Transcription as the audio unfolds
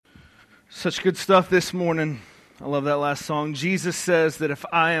Such good stuff this morning. I love that last song. Jesus says that if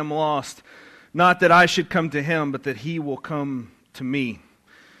I am lost, not that I should come to him, but that he will come to me.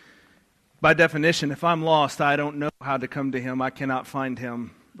 By definition, if I'm lost, I don't know how to come to him. I cannot find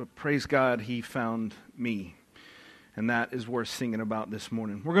him. But praise God, he found me. And that is worth singing about this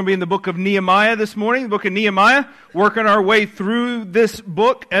morning. We're going to be in the book of Nehemiah this morning, the book of Nehemiah, working our way through this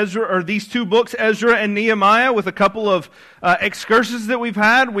book, these two books, Ezra and Nehemiah, with a couple of excursions that we've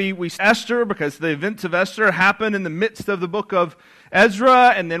had. We Esther, because the events of Esther happen in the midst of the book of Ezra,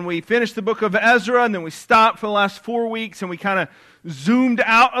 and then we finished the book of Ezra, and then we stopped for the last 4 weeks, and we kind of zoomed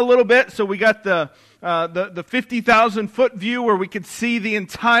out a little bit, so we got the 50,000-foot view where we could see the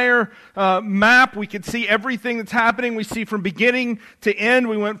entire map. We could see everything that's happening. We see from beginning to end.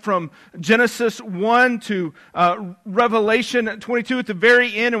 We went from Genesis 1 to Revelation 22 at the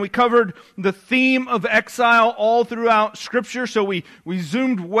very end, and we covered the theme of exile all throughout Scripture. So we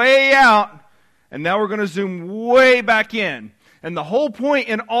zoomed way out, and now we're going to zoom way back in. And the whole point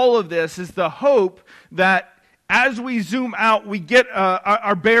in all of this is the hope that as we zoom out, we get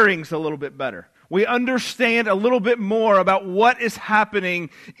our bearings a little bit better. We understand a little bit more about what is happening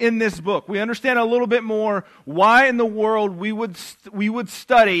in this book. We understand a little bit more why in the world we would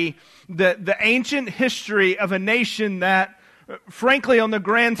study the ancient history of a nation that, frankly, on the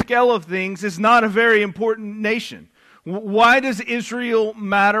grand scale of things, is not a very important nation. Why does Israel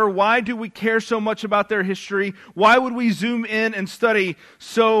matter? Why do we care so much about their history? Why would we zoom in and study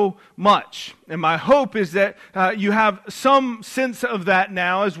so much? And my hope is that you have some sense of that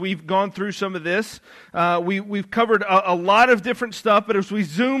now as we've gone through some of this. We've covered a lot of different stuff, but as we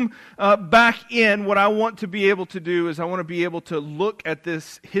zoom back in, what I want to be able to do is I want to be able to look at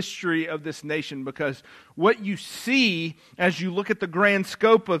this history of this nation, because what you see as you look at the grand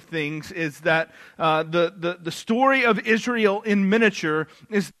scope of things is that the story of Israel in miniature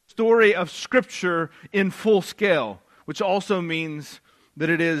is the story of Scripture in full scale, which also means that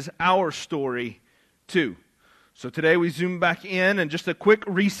it is our story too. So today we zoom back in, and just a quick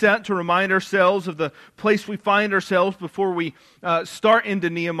reset to remind ourselves of the place we find ourselves before we start into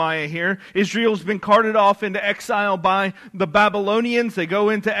Nehemiah here. Israel's been carted off into exile by the Babylonians. They go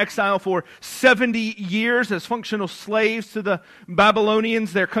into exile for 70 years as functional slaves to the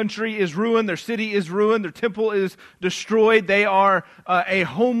Babylonians. Their country is ruined. Their city is ruined. Their temple is destroyed. They are a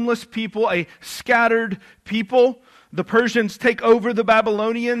homeless people, a scattered people. The Persians take over the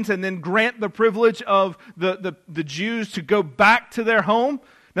Babylonians and then grant the privilege of the Jews to go back to their home.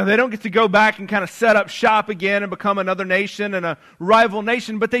 Now, they don't get to go back and kind of set up shop again and become another nation and a rival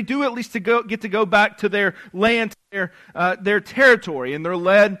nation, but they do at least get to go back to their land, their territory. And they're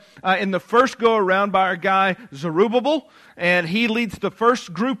led in the first go-around by our guy Zerubbabel, and he leads the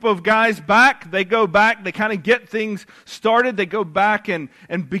first group of guys back. They go back, they kind of get things started. They go back and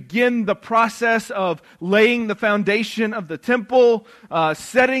begin the process of laying the foundation of the temple,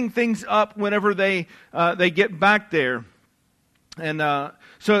 setting things up whenever they get back there. And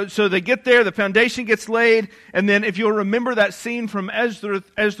so they get there, the foundation gets laid, and then if you'll remember that scene from Ezra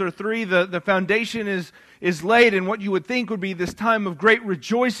 3, the foundation is laid, and what you would think would be this time of great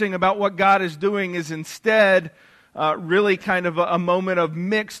rejoicing about what God is doing is instead really kind of a moment of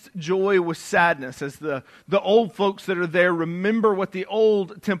mixed joy with sadness, as the old folks that are there remember what the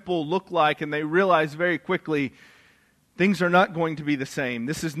old temple looked like, and they realize very quickly things are not going to be the same.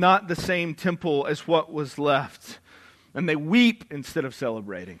 This is not the same temple as what was left. And they weep instead of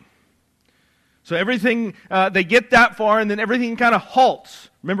celebrating. So everything, they get that far, and then everything kind of halts.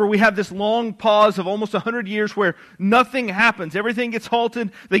 Remember, we have this long pause of almost 100 years where nothing happens. Everything gets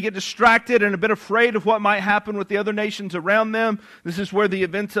halted. They get distracted and a bit afraid of what might happen with the other nations around them. This is where the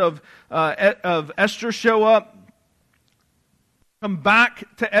events of Esther show up. Come back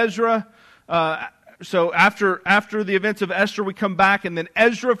to Ezra. So after the events of Esther, we come back, and then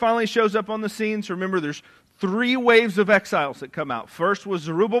Ezra finally shows up on the scene. So remember, there's 3 waves of exiles that come out. First was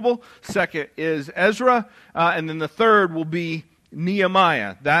Zerubbabel, second is Ezra, and then the third will be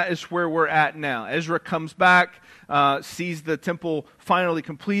Nehemiah. That is where we're at now. Ezra comes back, sees the temple finally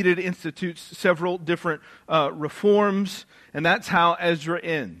completed, institutes several different reforms, and that's how Ezra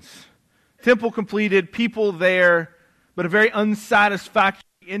ends. Temple completed, people there, but a very unsatisfactory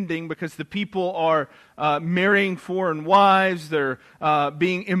ending, because the people are marrying foreign wives, they're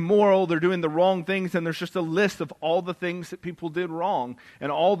being immoral, they're doing the wrong things, and there's just a list of all the things that people did wrong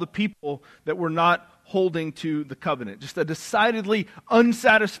and all the people that were not holding to the covenant. Just a decidedly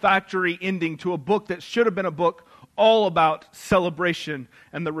unsatisfactory ending to a book that should have been a book all about celebration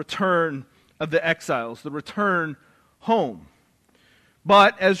and the return of the exiles, the return home.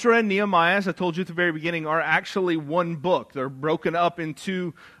 But Ezra and Nehemiah, as I told you at the very beginning, are actually one book. They're broken up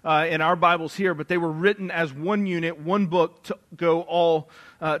into, in our Bibles here, but they were written as one unit, one book to go all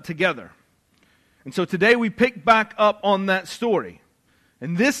together. And so today we pick back up on that story.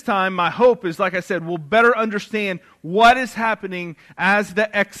 And this time, my hope is, like I said, we'll better understand what is happening as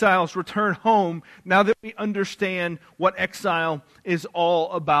the exiles return home, now that we understand what exile is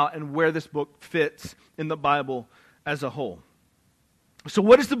all about and where this book fits in the Bible as a whole. So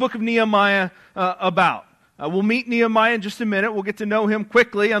what is the book of Nehemiah about? We'll meet Nehemiah in just a minute. We'll get to know him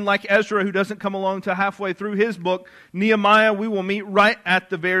quickly. Unlike Ezra, who doesn't come along until halfway through his book, Nehemiah we will meet right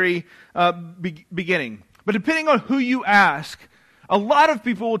at the very beginning. But depending on who you ask, a lot of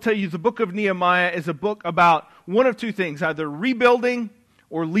people will tell you the book of Nehemiah is a book about one of two things, either rebuilding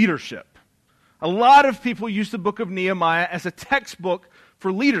or leadership. A lot of people use the book of Nehemiah as a textbook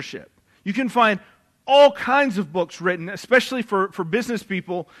for leadership. You can find all kinds of books written, especially for business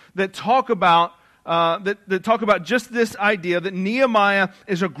people, that talk about that talk about just this idea that Nehemiah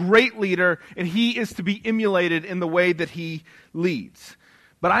is a great leader and he is to be emulated in the way that he leads.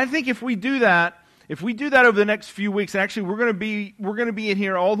 But I think if we do that over the next few weeks, and actually we're going to be in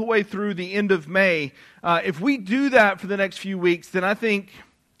here all the way through the end of May. If we do that for the next few weeks, then I think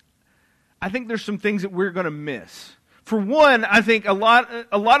there's some things that we're going to miss. For one, I think a lot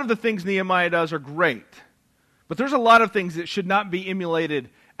of the things Nehemiah does are great, but there's a lot of things that should not be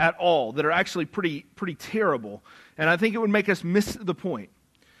emulated at all, that are actually pretty terrible, and I think it would make us miss the point.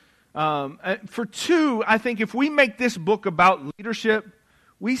 For two, I think if we make this book about leadership,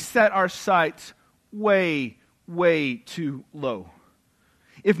 we set our sights way, way too low.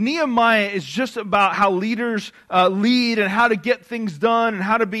 If Nehemiah is just about how leaders lead and how to get things done and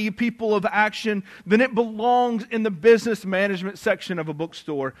how to be people of action, then it belongs in the business management section of a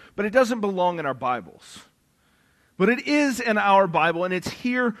bookstore, but it doesn't belong in our Bibles. But it is in our Bible, and it's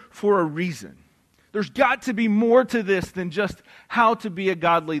here for a reason. There's got to be more to this than just how to be a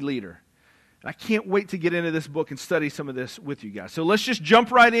godly leader. And I can't wait to get into this book and study some of this with you guys. So let's just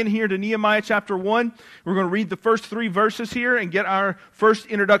jump right in here to Nehemiah chapter 1. We're going to read the first 3 verses here and get our first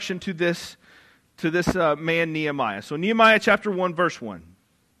introduction to this man Nehemiah. So Nehemiah chapter 1, verse 1.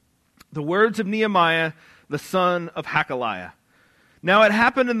 The words of Nehemiah, the son of Hakaliah. Now it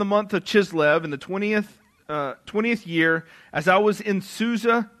happened in the month of Chislev, in the 20th year, as I was in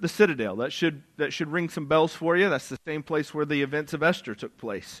Susa, the citadel. That should ring some bells for you. That's the same place where the events of Esther took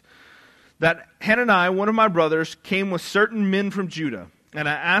place. That Hananiah, one of my brothers, came with certain men from Judah, and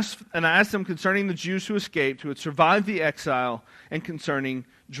I asked them concerning the Jews who escaped, who had survived the exile, and concerning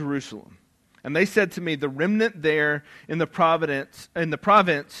Jerusalem. And they said to me, the remnant there in the province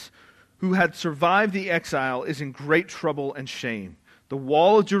who had survived the exile is in great trouble and shame. The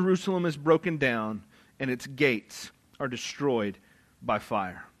wall of Jerusalem is broken down, and its gates are destroyed by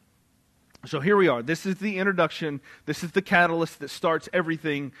fire. So here we are. This is the introduction. This is the catalyst that starts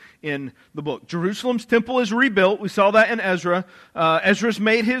everything in the book. Jerusalem's temple is rebuilt. We saw that in Ezra. Ezra's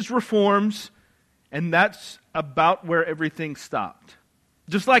made his reforms, and that's about where everything stopped.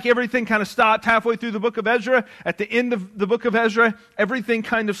 Just like everything kind of stopped halfway through the book of Ezra, at the end of the book of Ezra, everything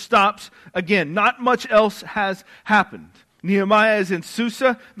kind of stops again. Not much else has happened. Nehemiah is in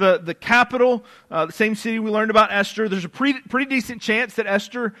Susa, the capital, the same city we learned about Esther. There's a pretty decent chance that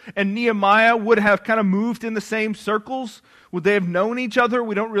Esther and Nehemiah would have kind of moved in the same circles. Would they have known each other?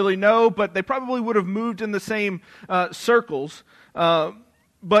 We don't really know, but they probably would have moved in the same circles.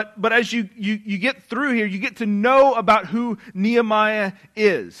 But as you get through here, you get to know about who Nehemiah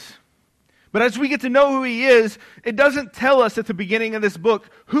is. But as we get to know who he is, it doesn't tell us at the beginning of this book,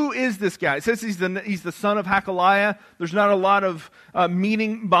 who is this guy? It says he's the son of Hakaliah. There's not a lot of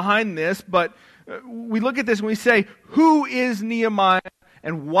meaning behind this, but we look at this and we say, who is Nehemiah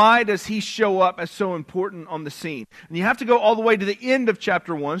and why does he show up as so important on the scene? And you have to go all the way to the end of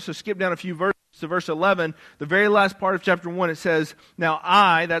chapter 1, so skip down a few verses to verse 11. The very last part of chapter 1, it says, now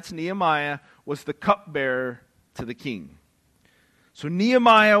I, that's Nehemiah, was the cupbearer to the king. So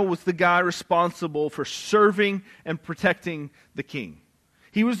Nehemiah was the guy responsible for serving and protecting the king.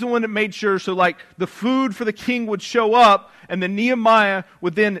 He was the one that made sure, so like the food for the king would show up, and then Nehemiah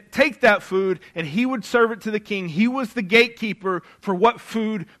would then take that food and he would serve it to the king. He was the gatekeeper for what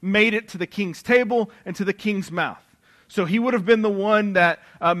food made it to the king's table and to the king's mouth. So he would have been the one that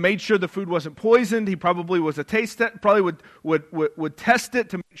made sure the food wasn't poisoned. He probably was a taste test, probably would test it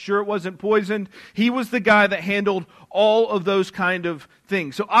to make sure it wasn't poisoned. He was the guy that handled all of those kind of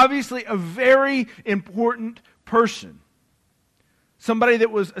things. So obviously a very important person. Somebody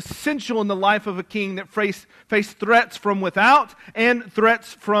that was essential in the life of a king that faced threats from without and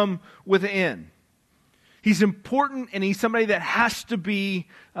threats from within. He's important, and he's somebody that has to be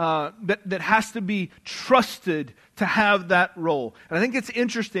that has to be trusted to have that role. And I think it's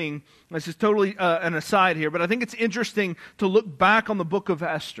interesting. This is totally an aside here, but I think it's interesting to look back on the book of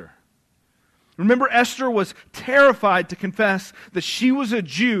Esther. Remember, Esther was terrified to confess that she was a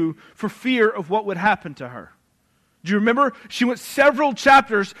Jew for fear of what would happen to her. Do you remember? She went several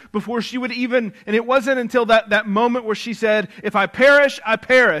chapters before she would even, and it wasn't until that moment where she said, if I perish, I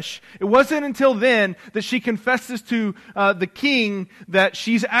perish. It wasn't until then that she confesses to the king that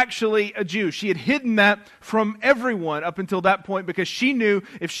she's actually a Jew. She had hidden that from everyone up until that point because she knew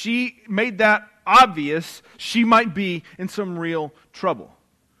if she made that obvious, she might be in some real trouble.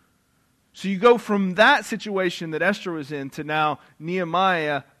 So you go from that situation that Esther was in to now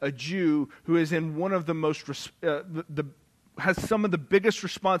Nehemiah, a Jew who is in one of the most, has some of the biggest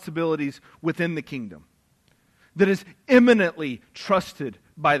responsibilities within the kingdom, that is eminently trusted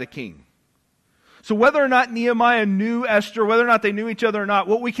by the king. So whether or not Nehemiah knew Esther, whether or not they knew each other or not,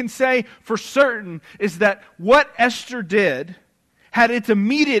 what we can say for certain is that what Esther did had its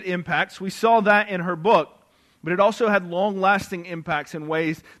immediate impacts. We saw that in her book. But it also had long-lasting impacts in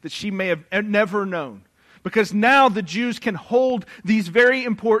ways that she may have never known. Because now the Jews can hold these very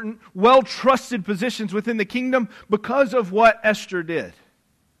important, well-trusted positions within the kingdom because of what Esther did.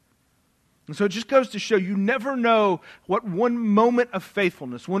 And so it just goes to show you never know what one moment of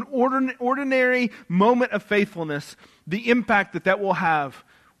faithfulness, one ordinary moment of faithfulness, the impact that will have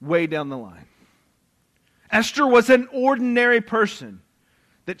way down the line. Esther was an ordinary person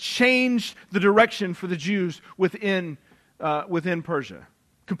that changed the direction for the Jews within Persia.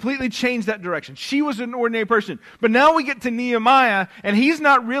 Completely changed that direction. She was an ordinary person. But now we get to Nehemiah, and he's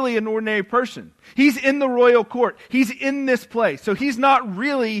not really an ordinary person. He's in the royal court. He's in this place. So he's not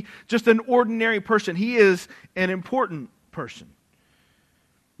really just an ordinary person. He is an important person.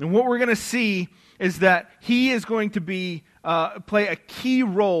 And what we're going to see is that he is going to play a key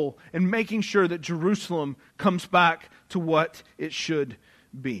role in making sure that Jerusalem comes back to what it should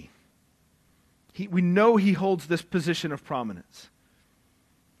be. We know he holds this position of prominence.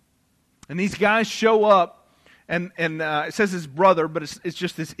 And these guys show up, and it says his brother, but it's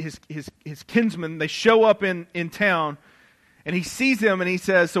just his kinsman. They show up in town, and he sees them, and he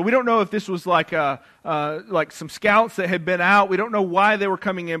says, so we don't know if this was like some scouts that had been out. We don't know why they were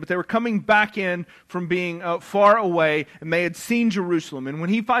coming in, but they were coming back in from being far away, and they had seen Jerusalem. And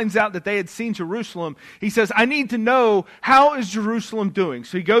when he finds out that they had seen Jerusalem, he says, I need to know, how is Jerusalem doing?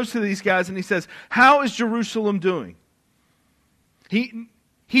 So he goes to these guys, and he says, how is Jerusalem doing?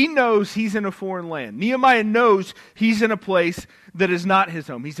 He knows he's in a foreign land. Nehemiah knows he's in a place that is not his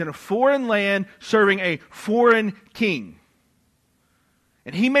home. He's in a foreign land serving a foreign king.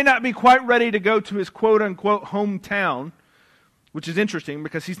 And he may not be quite ready to go to his quote-unquote hometown, which is interesting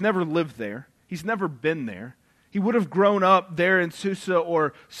because he's never lived there. He's never been there. He would have grown up there in Susa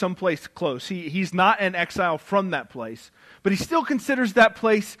or someplace close. He's not an exile from that place, but he still considers that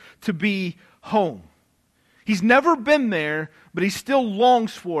place to be home. He's never been there, but he still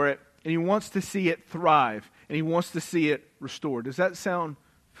longs for it, and he wants to see it thrive, and he wants to see it restored. Does that sound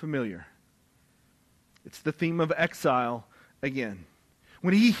familiar? It's the theme of exile again.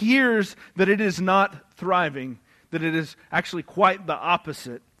 When he hears that it is not thriving, that it is actually quite the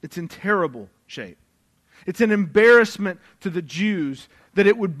opposite, it's in terrible shape. It's an embarrassment to the Jews that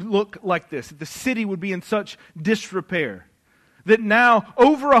it would look like this, that the city would be in such disrepair. That now,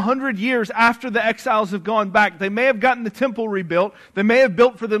 over 100 years after the exiles have gone back, they may have gotten the temple rebuilt, they may have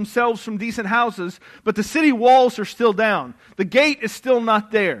built for themselves some decent houses, but the city walls are still down. The gate is still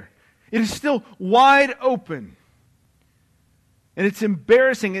not there. It is still wide open. And it's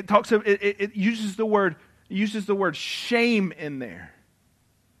embarrassing. It uses the word shame in there.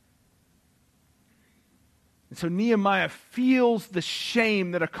 And so Nehemiah feels the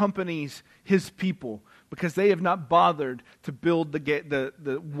shame that accompanies his people because they have not bothered to build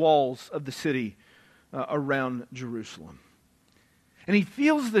the walls of the city around Jerusalem. And he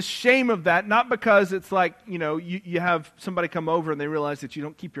feels the shame of that, not because it's like, you have somebody come over and they realize that you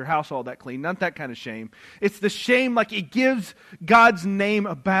don't keep your house all that clean. Not that kind of shame. It's the shame like it gives God's name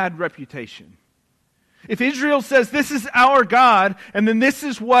a bad reputation. If Israel says, this is our God, and then this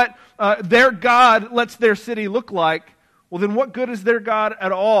is what their God lets their city look like, well, then what good is their God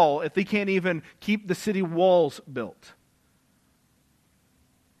at all if they can't even keep the city walls built?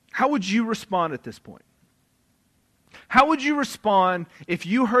 How would you respond at this point? How would you respond if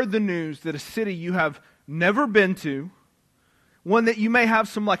you heard the news that a city you have never been to, one that you may have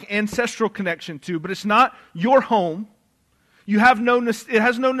some ancestral connection to, but it's not your home, it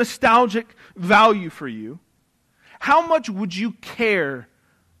has no nostalgic value for you, how much would you care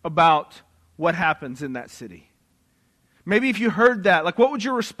about what happens in that city? Maybe if you heard that, like, what would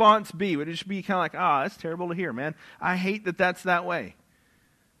your response be? Would it just be kind of like, that's terrible to hear, man. I hate that that's that way.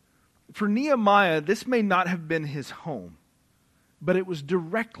 For Nehemiah, this may not have been his home, but it was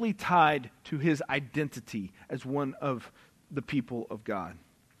directly tied to his identity as one of the people of God.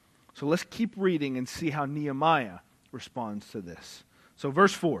 So let's keep reading and see how Nehemiah responds to this. So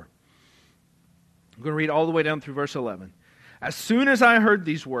verse 4. I'm going to read all the way down through verse 11. As soon as I heard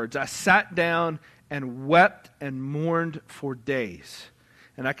these words, I sat down and wept and mourned for days.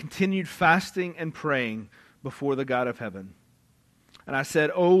 And I continued fasting and praying before the God of heaven. And I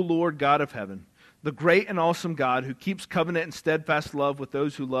said, O Lord God of heaven, the great and awesome God who keeps covenant and steadfast love with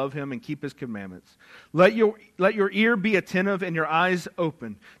those who love him and keep his commandments. Let your ear be attentive and your eyes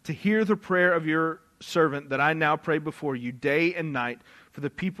open to hear the prayer of your servant that I now pray before you day and night for the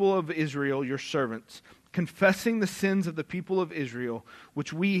people of Israel, your servants, confessing the sins of the people of Israel,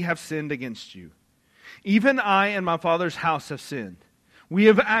 which we have sinned against you. Even I and my father's house have sinned. We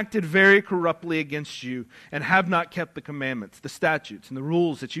have acted very corruptly against you and have not kept the commandments, the statutes, and the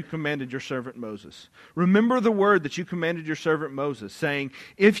rules that you commanded your servant Moses. Remember the word that you commanded your servant Moses, saying,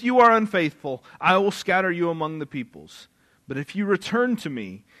 if you are unfaithful, I will scatter you among the peoples. But if you return to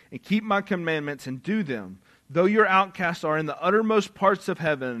me and keep my commandments and do them, though your outcasts are in the uttermost parts of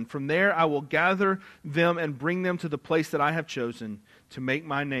heaven, from there I will gather them and bring them to the place that I have chosen to make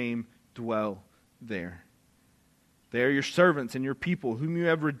my name dwell there. They are your servants and your people, whom you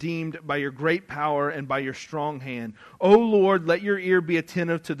have redeemed by your great power and by your strong hand. O Lord, let your ear be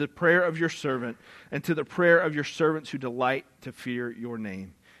attentive to the prayer of your servant and to the prayer of your servants who delight to fear your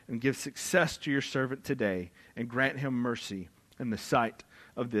name. And give success to your servant today and grant him mercy in the sight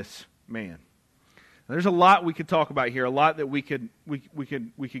of this man. Now, there's a lot we could talk about here, a lot that we could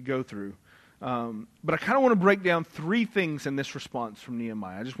go through. But I kind of want to break down three things in this response from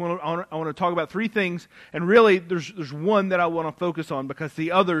Nehemiah. I want to talk about three things, and really there's one that I want to focus on because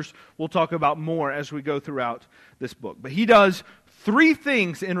the others we'll talk about more as we go throughout this book. But he does three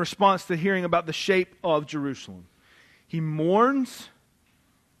things in response to hearing about the shape of Jerusalem. He mourns,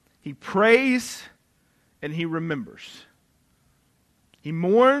 he prays, and he remembers. He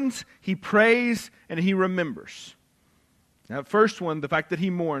mourns, he prays, and he remembers. Now, the first one, the fact that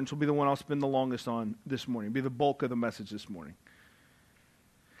he mourns, will be the one I'll spend the longest on this morning. It'll be the bulk of the message this morning.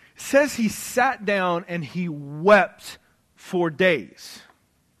 It says he sat down and he wept for days.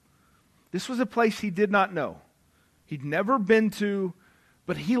 This was a place he did not know. He'd never been to,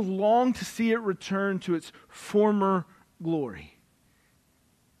 but he longed to see it return to its former glory.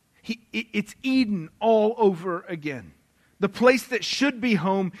 It's Eden all over again. The place that should be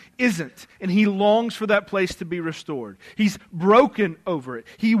home isn't, and he longs for that place to be restored. He's broken over it.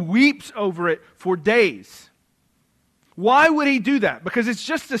 He weeps over it for days. Why would he do that? Because it's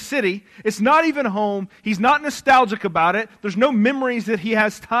just a city. It's not even home. He's not nostalgic about it. There's no memories that he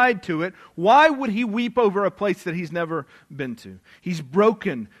has tied to it. Why would he weep over a place that he's never been to? He's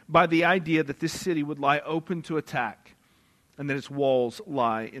broken by the idea that this city would lie open to attack and that its walls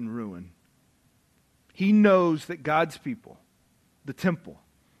lie in ruin. He knows that God's people, the temple,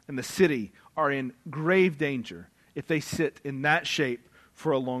 and the city are in grave danger if they sit in that shape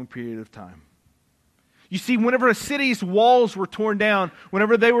for a long period of time. You see, whenever a city's walls were torn down,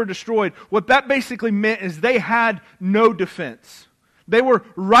 whenever they were destroyed, what that basically meant is they had no defense. They were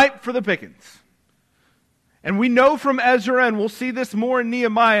ripe for the pickings. And we know from Ezra, and we'll see this more in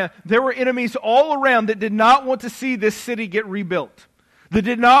Nehemiah, there were enemies all around that did not want to see this city get rebuilt.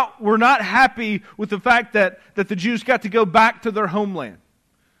 That were not happy with the fact that the Jews got to go back to their homeland.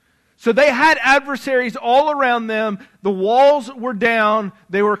 So they had adversaries all around them. The walls were down.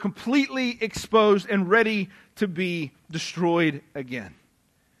 They were completely exposed and ready to be destroyed again.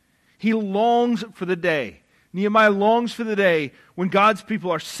 He longs for the day. Nehemiah longs for the day when God's people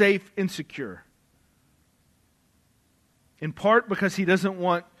are safe and secure. In part because he doesn't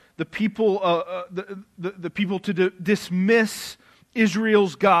want the people to dismiss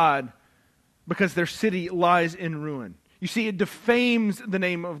Israel's God because their city lies in ruin. You see, it defames the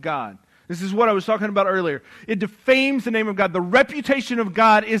name of God. This is what I was talking about earlier. It defames the name of God. The reputation of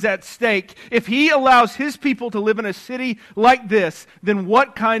God is at stake. If he allows his people to live in a city like this, then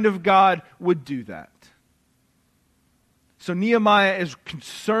what kind of God would do that? So Nehemiah is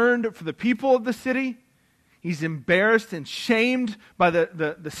concerned for the people of the city. He's embarrassed and shamed by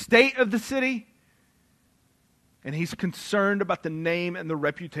the state of the city. And he's concerned about the name and the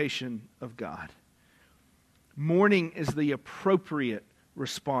reputation of God. Mourning is the appropriate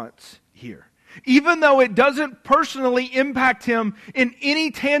response here. Even though it doesn't personally impact him in any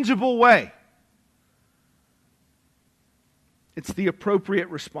tangible way. It's the appropriate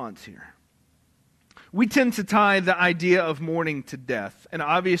response here. We tend to tie the idea of mourning to death, and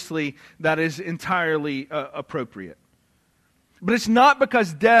obviously that is entirely appropriate. But it's not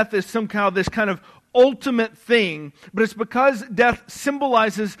because death is somehow this kind of ultimate thing, but it's because death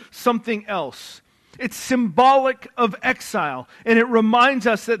symbolizes something else. It's symbolic of exile, and it reminds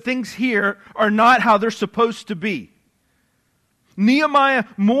us that things here are not how they're supposed to be. Nehemiah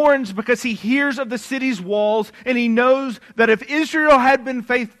mourns because he hears of the city's walls, and he knows that if Israel had been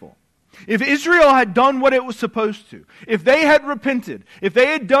faithful, if Israel had done what it was supposed to, if they had repented, if they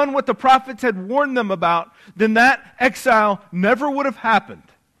had done what the prophets had warned them about, then that exile never would have happened.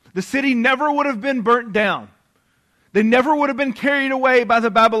 The city never would have been burnt down. They never would have been carried away by the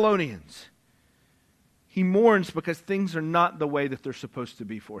Babylonians. He mourns because things are not the way that they're supposed to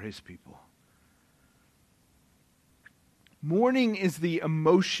be for his people. Mourning is the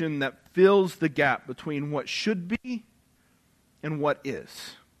emotion that fills the gap between what should be and what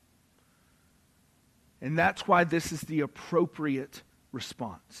is. And that's why this is the appropriate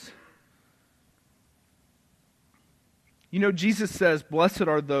response. You know, Jesus says, "Blessed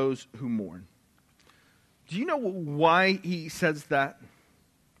are those who mourn." Do you know why he says that?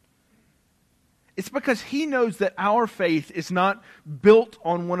 It's because he knows that our faith is not built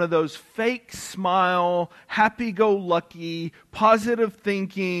on one of those fake smile, happy-go-lucky, positive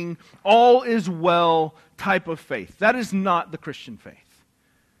thinking, all is well type of faith. That is not the Christian faith.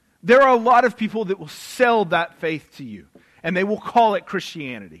 There are a lot of people that will sell that faith to you, and they will call it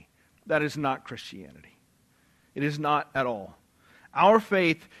Christianity. That is not Christianity. It is not at all. Our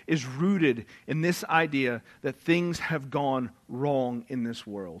faith is rooted in this idea that things have gone wrong in this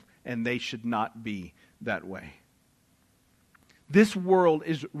world, and they should not be that way. This world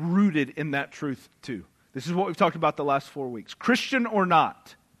is rooted in that truth too. This is what we've talked about the last 4 weeks. Christian or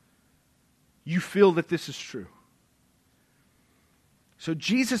not, you feel that this is true. So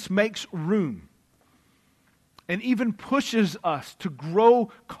Jesus makes room and even pushes us to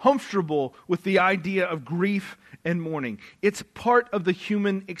grow comfortable with the idea of grief and mourning. It's part of the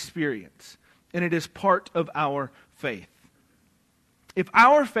human experience, and it is part of our faith. If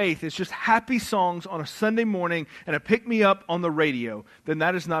our faith is just happy songs on a Sunday morning and a pick-me-up on the radio, then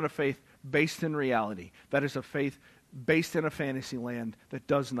that is not a faith based in reality. That is a faith based in a fantasy land that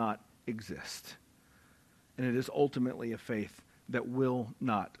does not exist. And it is ultimately a faith that will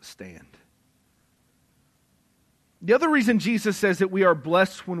not stand. The other reason Jesus says that we are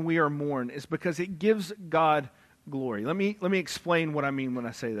blessed when we are mourned is because it gives God glory. Let me explain what I mean when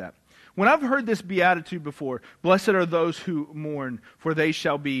I say that. When I've heard this beatitude before, blessed are those who mourn, for they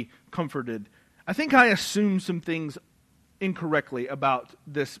shall be comforted, I think I assume some things incorrectly about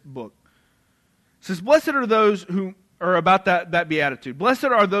this book. It says, blessed are those who are about that beatitude. Blessed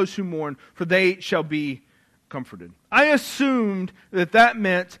are those who mourn, for they shall be comforted. I assumed that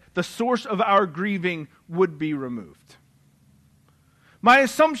meant the source of our grieving would be removed. My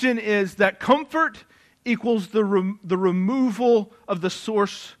assumption is that comfort equals the removal of the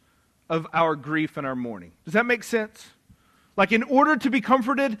source of our grief and our mourning. Does that make sense? Like, in order to be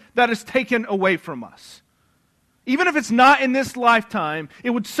comforted, that is taken away from us. Even if it's not in this lifetime, it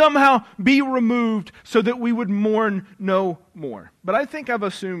would somehow be removed so that we would mourn no more. But I think I've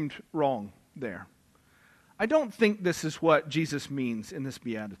assumed wrong there. I don't think this is what Jesus means in this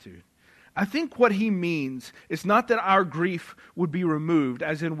beatitude. I think what he means is not that our grief would be removed,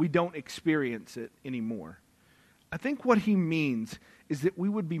 as in we don't experience it anymore. I think what he means is that we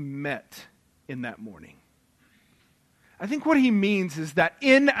would be met in that mourning. I think what he means is that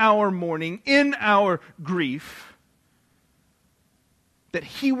in our mourning, in our grief, that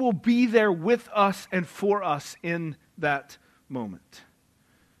he will be there with us and for us in that moment.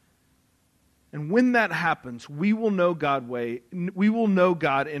 And when that happens, we will know God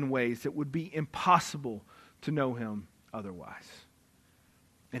in ways that would be impossible to know him otherwise.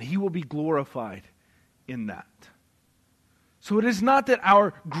 And he will be glorified in that. So it is not that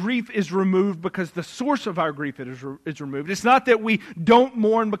our grief is removed because the source of our grief is removed. It's not that we don't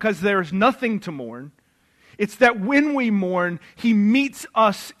mourn because there is nothing to mourn. It's that when we mourn, he meets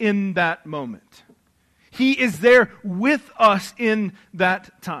us in that moment. He is there with us in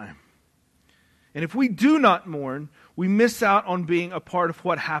that time. And if we do not mourn, we miss out on being a part of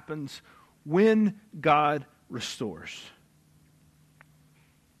what happens when God restores.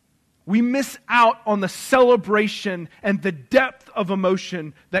 We miss out on the celebration and the depth of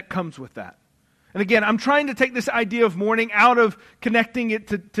emotion that comes with that. And again, I'm trying to take this idea of mourning out of connecting it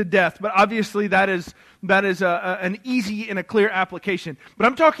to death, but obviously that is an easy and a clear application. But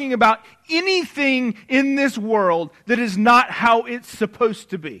I'm talking about anything in this world that is not how it's supposed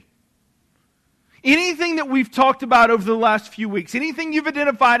to be. Anything that we've talked about over the last few weeks, anything you've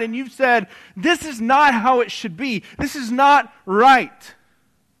identified and you've said, this is not how it should be. This is not right.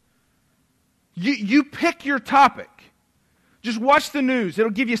 You pick your topic. Just watch the news.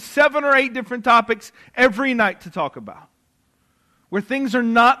 It'll give you 7 or 8 different topics every night to talk about, where things are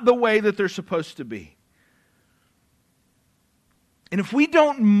not the way that they're supposed to be. And if we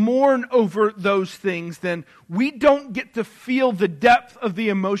don't mourn over those things, then we don't get to feel the depth of the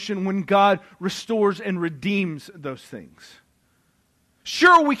emotion when God restores and redeems those things.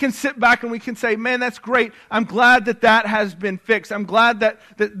 Sure, we can sit back and we can say, man, that's great. I'm glad that that has been fixed. I'm glad that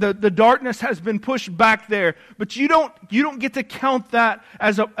the darkness has been pushed back there. But you don't get to count that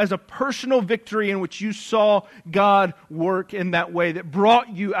as a personal victory in which you saw God work in that way that brought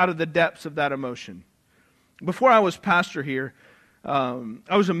you out of the depths of that emotion. Before I was pastor here,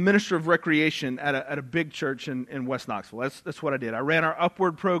 I was a minister of recreation at a big church in West Knoxville. That's what I did. I ran our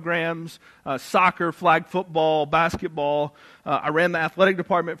Upward programs, soccer, flag football, basketball. I ran the athletic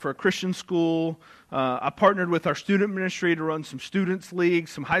department for a Christian school. I partnered with our student ministry to run some students leagues,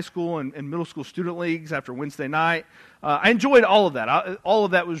 some high school and middle school student leagues after Wednesday night. I enjoyed all of that. All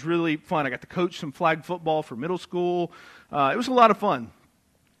of that was really fun. I got to coach some flag football for middle school. It was a lot of fun.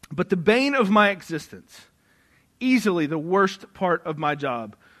 But the bane of my existence, easily the worst part of my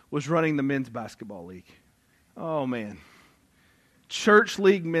job, was running the men's basketball league. Oh, man. Church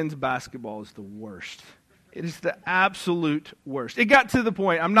league men's basketball is the worst. It is the absolute worst. It got to the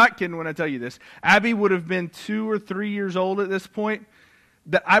point, I'm not kidding when I tell you this, Abby would have been 2 or 3 years old at this point,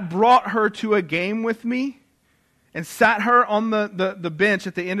 that I brought her to a game with me and sat her on the bench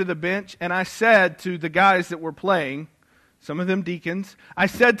at the end of the bench, and I said to the guys that were playing, some of them deacons, I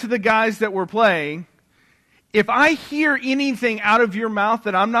said to the guys that were playing, if I hear anything out of your mouth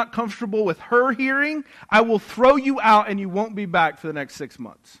that I'm not comfortable with her hearing, I will throw you out and you won't be back for the next 6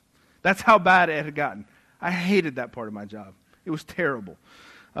 months. That's how bad it had gotten. I hated that part of my job. It was terrible.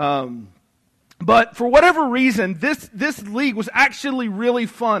 But for whatever reason, this league was actually really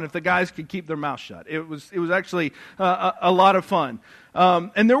fun if the guys could keep their mouth shut. It was actually a lot of fun.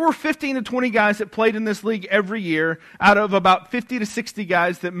 And there were 15 to 20 guys that played in this league every year out of about 50 to 60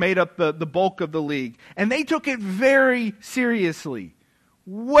 guys that made up the bulk of the league. And they took it very seriously,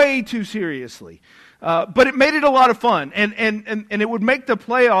 way too seriously. But it made it a lot of fun. And it would make the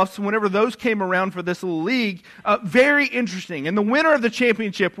playoffs, whenever those came around for this little league, very interesting. And the winner of the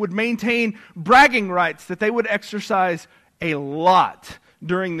championship would maintain bragging rights that they would exercise a lot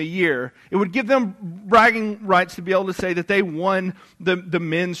during the year. It would give them bragging rights to be able to say that they won the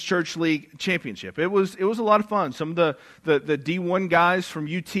men's church league championship. It was a lot of fun. Some of the D1 guys from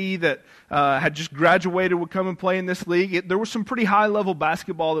UT that had just graduated would come and play in this league. There was some pretty high-level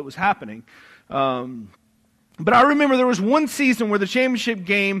basketball that was happening. But I remember there was one season where the championship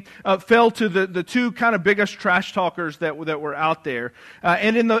game fell to the two kind of biggest trash talkers that were out there.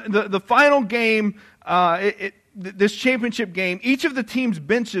 And in the final game, this championship game, each of the team's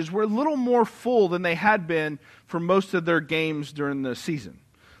benches were a little more full than they had been for most of their games during the season.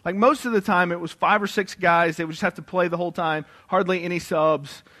 Like most of the time, it was 5 or 6 guys. They would just have to play the whole time, hardly any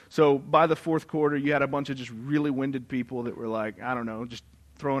subs. So by the fourth quarter, you had a bunch of just really winded people that were like, I don't know, just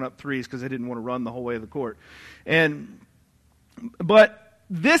throwing up threes because they didn't want to run the whole way of the court. But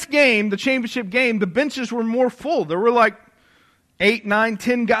this game, the championship game, the benches were more full. There were like 8, 9,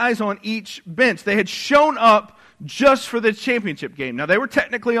 10 guys on each bench. They had shown up just for the championship game. Now, they were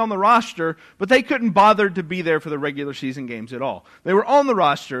technically on the roster, but they couldn't bother to be there for the regular season games at all. They were on the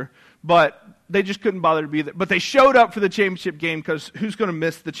roster, but they just couldn't bother to be there. But they showed up for the championship game because who's going to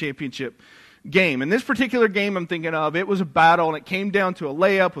miss the championship game? And this particular game I'm thinking of, it was a battle, and it came down to a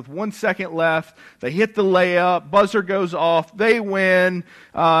layup with 1 second left. They hit the layup, buzzer goes off, they win,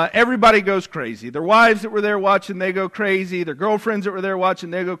 everybody goes crazy. Their wives that were there watching, they go crazy. Their girlfriends that were there watching,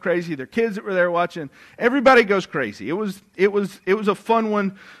 they go crazy. Their kids that were there watching, everybody goes crazy. It was a fun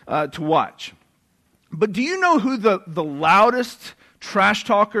one to watch. But do you know who the loudest trash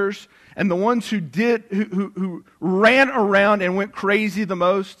talkers and the ones who ran around and went crazy the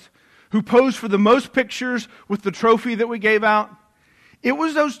most, who posed for the most pictures with the trophy that we gave out? It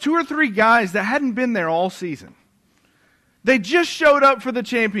was those 2 or 3 guys that hadn't been there all season. They just showed up for the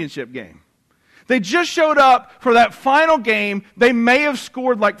championship game. They just showed up for that final game. They may have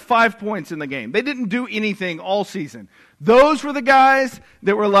scored like 5 points in the game. They didn't do anything all season. Those were the guys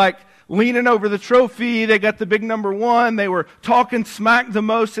that were like leaning over the trophy. They got the big number 1. They were talking smack the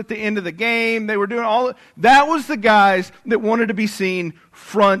most at the end of the game. They were doing all that. Was the guys that wanted to be seen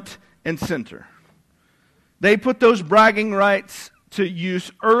front and center. They put those bragging rights to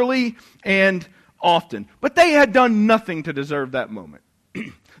use early and often. But they had done nothing to deserve that moment.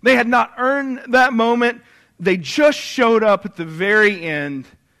 They had not earned that moment. They just showed up at the very end,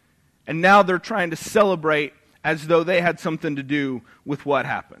 and now they're trying to celebrate as though they had something to do with what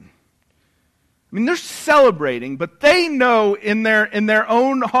happened. I mean, they're celebrating, but they know in their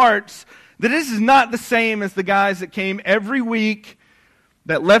own hearts that this is not the same as the guys that came every week,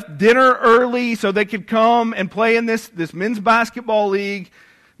 that left dinner early so they could come and play in this men's basketball league,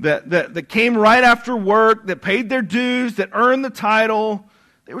 that came right after work, that paid their dues, that earned the title.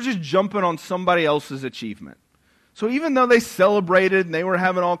 They were just jumping on somebody else's achievement. So even though they celebrated and they were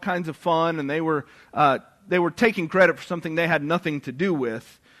having all kinds of fun and they were taking credit for something they had nothing to do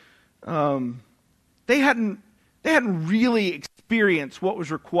with, they hadn't really experienced what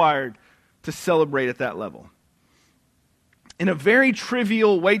was required to celebrate at that level. In a very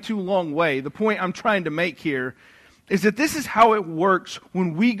trivial, way too long way, the point I'm trying to make here is that this is how it works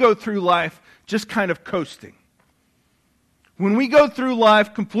when we go through life just kind of coasting. When we go through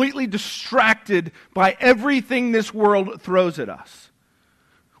life completely distracted by everything this world throws at us.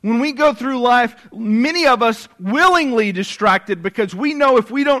 When we go through life, many of us willingly distracted because we know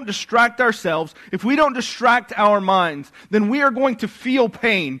if we don't distract ourselves, if we don't distract our minds, then we are going to feel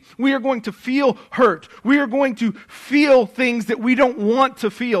pain. We are going to feel hurt. We are going to feel things that we don't want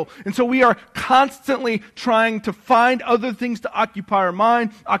to feel. And so we are constantly trying to find other things to occupy our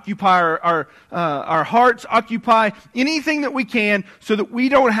mind, occupy our hearts, occupy anything that we can so that we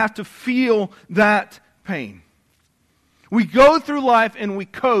don't have to feel that pain. We go through life and we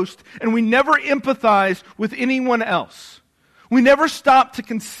coast, and we never empathize with anyone else. We never stop to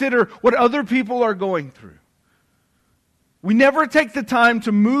consider what other people are going through. We never take the time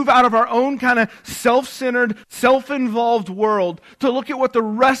to move out of our own kind of self-centered, self-involved world to look at what the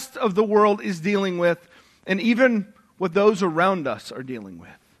rest of the world is dealing with, and even what those around us are dealing with.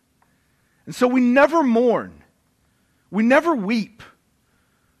 And so we never mourn. We never weep.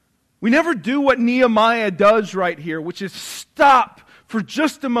 We never do what Nehemiah does right here, which is stop for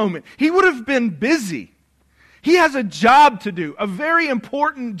just a moment. He would have been busy. He has a job to do, a very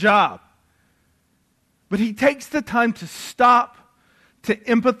important job. But he takes the time to stop, to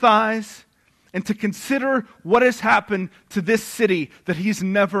empathize, and to consider what has happened to this city that he's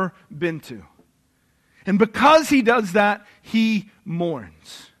never been to. And because he does that, he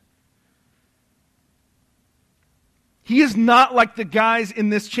mourns. He is not like the guys in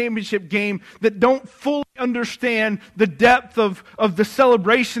this championship game that don't fully understand the depth of the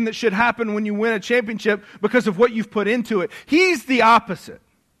celebration that should happen when you win a championship because of what you've put into it. He's the opposite.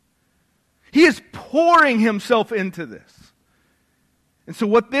 He is pouring himself into this. And so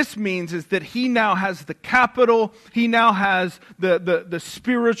what this means is that he now has the capital, he now has the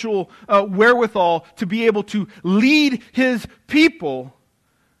spiritual wherewithal to be able to lead his people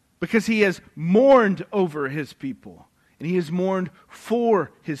because he has mourned over his people. And he has mourned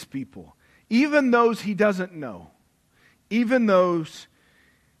for his people. Even those he doesn't know. Even those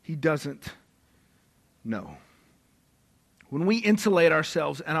he doesn't know. When we insulate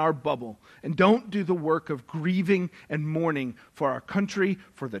ourselves in our bubble and don't do the work of grieving and mourning for our country,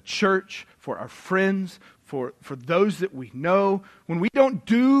 for the church, for our friends, for those that we know, when we don't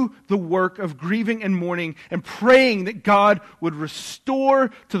do the work of grieving and mourning and praying that God would restore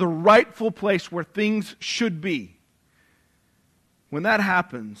to the rightful place where things should be, when that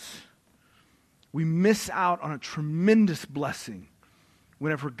happens, we miss out on a tremendous blessing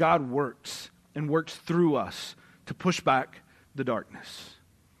whenever God works and works through us to push back the darkness.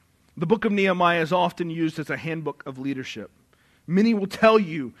 The book of Nehemiah is often used as a handbook of leadership. Many will tell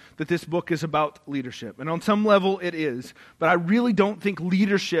you that this book is about leadership, and on some level it is, but I really don't think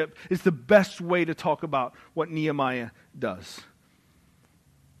leadership is the best way to talk about what Nehemiah does.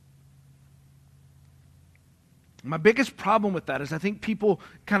 My biggest problem with that is I think people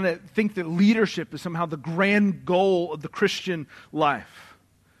kind of think that leadership is somehow the grand goal of the Christian life.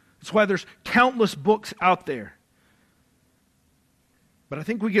 That's why there's countless books out there. But I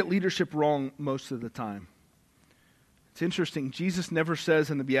think we get leadership wrong most of the time. It's interesting. Jesus never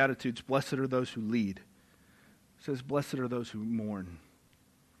says in the Beatitudes, blessed are those who lead. He says, blessed are those who mourn.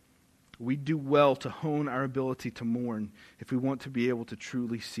 We do well to hone our ability to mourn if we want to be able to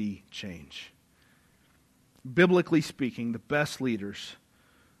truly see change. Biblically speaking, the best leaders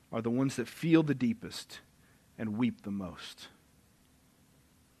are the ones that feel the deepest and weep the most.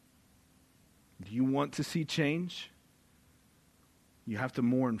 Do you want to see change? You have to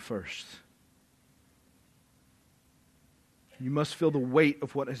mourn first. You must feel the weight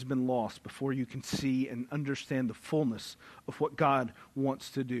of what has been lost before you can see and understand the fullness of what God wants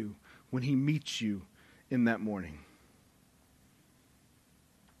to do when He meets you in that morning.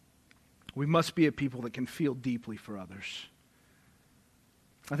 We must be a people that can feel deeply for others.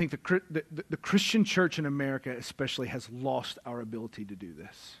 I think the Christian church in America especially has lost our ability to do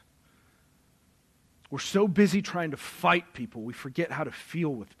this. We're so busy trying to fight people, we forget how to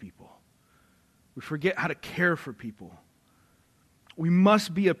feel with people. We forget how to care for people. We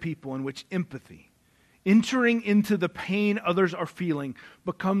must be a people in which empathy, entering into the pain others are feeling,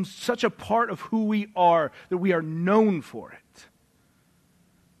 becomes such a part of who we are that we are known for it.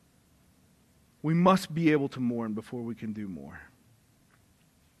 We must be able to mourn before we can do more.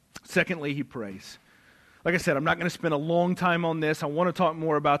 Secondly, he prays. Like I said, I'm not going to spend a long time on this. I want to talk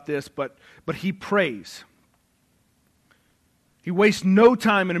more about this, but he prays. He wastes no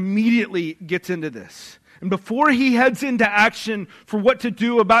time and immediately gets into this. And before he heads into action for what to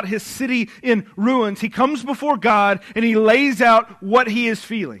do about his city in ruins, he comes before God and he lays out what he is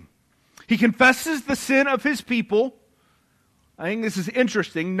feeling. He confesses the sin of his people. I think this is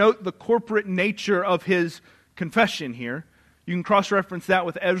interesting. Note the corporate nature of his confession here. You can cross-reference that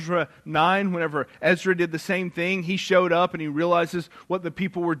with Ezra 9. Whenever Ezra did the same thing, he showed up and he realizes what the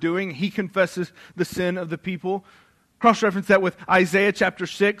people were doing. He confesses the sin of the people. Cross-reference that with Isaiah chapter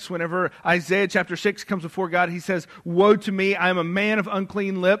 6. Whenever Isaiah chapter 6 comes before God, he says, "Woe to me, I am a man of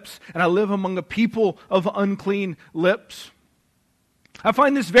unclean lips, and I live among a people of unclean lips." I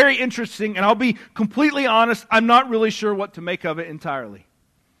find this very interesting, and I'll be completely honest, I'm not really sure what to make of it entirely.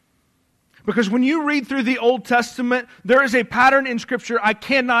 Because when you read through the Old Testament, there is a pattern in Scripture I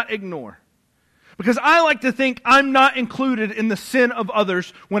cannot ignore. Because I like to think I'm not included in the sin of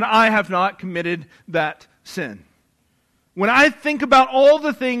others when I have not committed that sin. When I think about all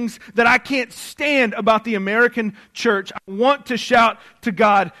the things that I can't stand about the American church, I want to shout to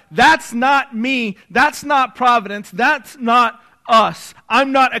God, that's not me, that's not Providence, that's not us.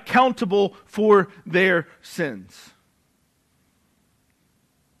 I'm not accountable for their sins.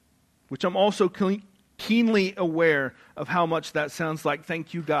 Which I'm also keenly aware of how much that sounds like,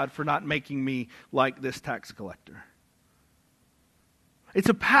 thank you, God, for not making me like this tax collector. It's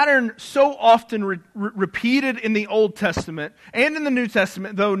a pattern so often repeated in the Old Testament and in the New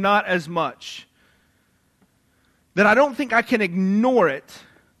Testament, though not as much, that I don't think I can ignore it,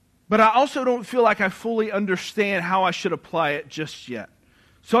 but I also don't feel like I fully understand how I should apply it just yet.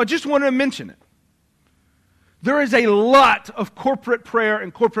 So I just want to mention it. There is a lot of corporate prayer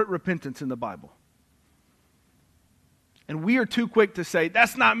and corporate repentance in the Bible. And we are too quick to say,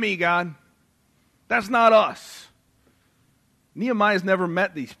 that's not me, God. That's not us. Nehemiah's never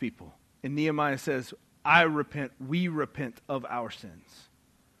met these people. And Nehemiah says, I repent, we repent of our sins.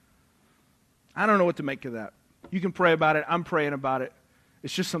 I don't know what to make of that. You can pray about it. I'm praying about it.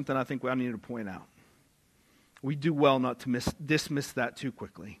 It's just something I think I need to point out. We do well not to dismiss that too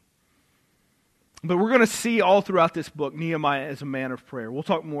quickly. But we're going to see all throughout this book Nehemiah as a man of prayer. We'll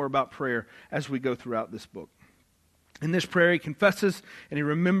talk more about prayer as we go throughout this book. In this prayer, he confesses and he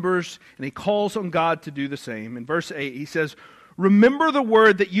remembers and he calls on God to do the same. In verse 8, he says, "Remember the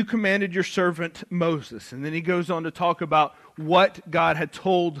word that you commanded your servant Moses." And then he goes on to talk about what God had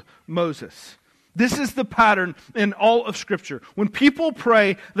told Moses. This is the pattern in all of Scripture. When people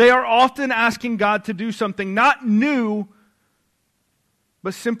pray, they are often asking God to do something not new,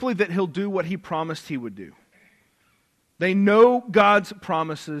 but simply that he'll do what he promised he would do. They know God's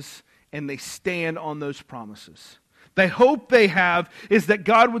promises and they stand on those promises. The hope they have is that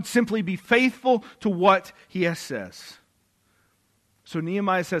God would simply be faithful to what he has says. So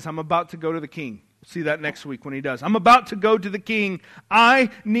Nehemiah says, I'm about to go to the king. We'll see that next week when he does. I'm about to go to the king. I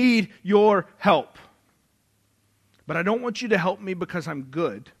need your help. But I don't want you to help me because I'm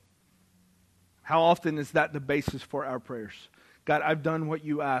good. How often is that the basis for our prayers? God, I've done what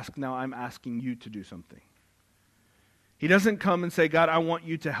you asked. Now I'm asking you to do something. He doesn't come and say, God, I want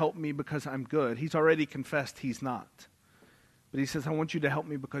you to help me because I'm good. He's already confessed he's not. But he says, I want you to help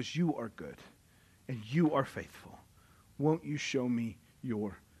me because you are good and you are faithful. Won't you show me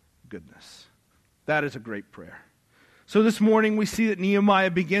your goodness? That is a great prayer. So this morning we see that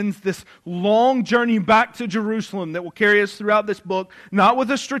Nehemiah begins this long journey back to Jerusalem that will carry us throughout this book, not with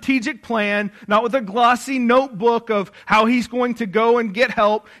a strategic plan, not with a glossy notebook of how he's going to go and get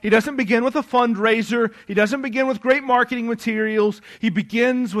help. He doesn't begin with a fundraiser. He doesn't begin with great marketing materials. He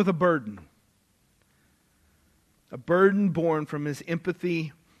begins with a burden. A burden born from his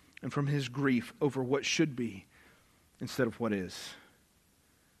empathy and from his grief over what should be instead of what is.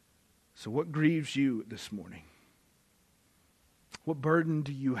 So what grieves you this morning? What burden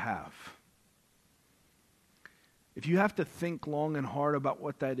do you have? If you have to think long and hard about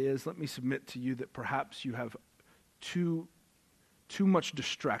what that is, let me submit to you that perhaps you have too much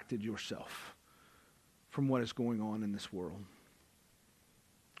distracted yourself from what is going on in this world.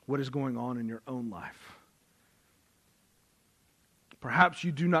 What is going on in your own life. Perhaps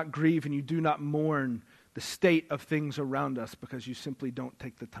you do not grieve and you do not mourn the state of things around us because you simply don't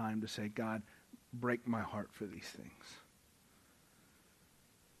take the time to say, God, break my heart for these things.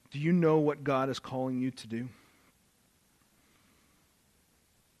 Do you know what God is calling you to do?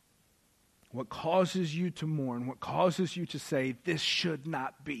 What causes you to mourn, what causes you to say, this should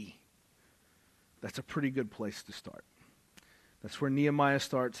not be? That's a pretty good place to start. That's where Nehemiah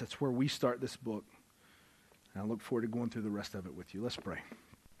starts. That's where we start this book. And I look forward to going through the rest of it with you. Let's pray.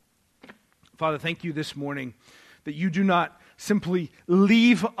 Father, thank you this morning that you do not simply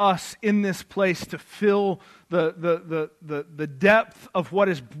leave us in this place to fill the depth of what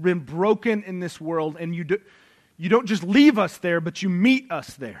has been broken in this world. And you don't just leave us there, but you meet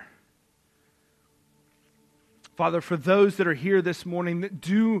us there. Father, for those that are here this morning that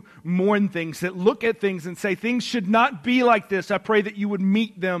do mourn things, that look at things and say things should not be like this, I pray that you would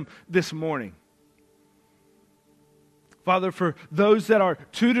meet them this morning. Father, for those that are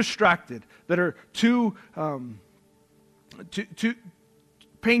too distracted, that are too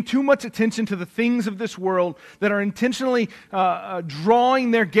paying too much attention to the things of this world, that are intentionally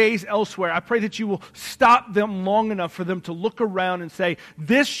drawing their gaze elsewhere, I pray that you will stop them long enough for them to look around and say,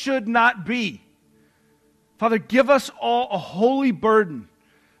 this should not be. Father, give us all a holy burden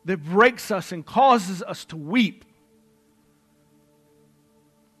that breaks us and causes us to weep.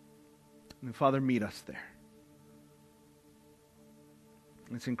 And then, Father, meet us there.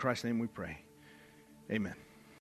 It's in Christ's name we pray. Amen.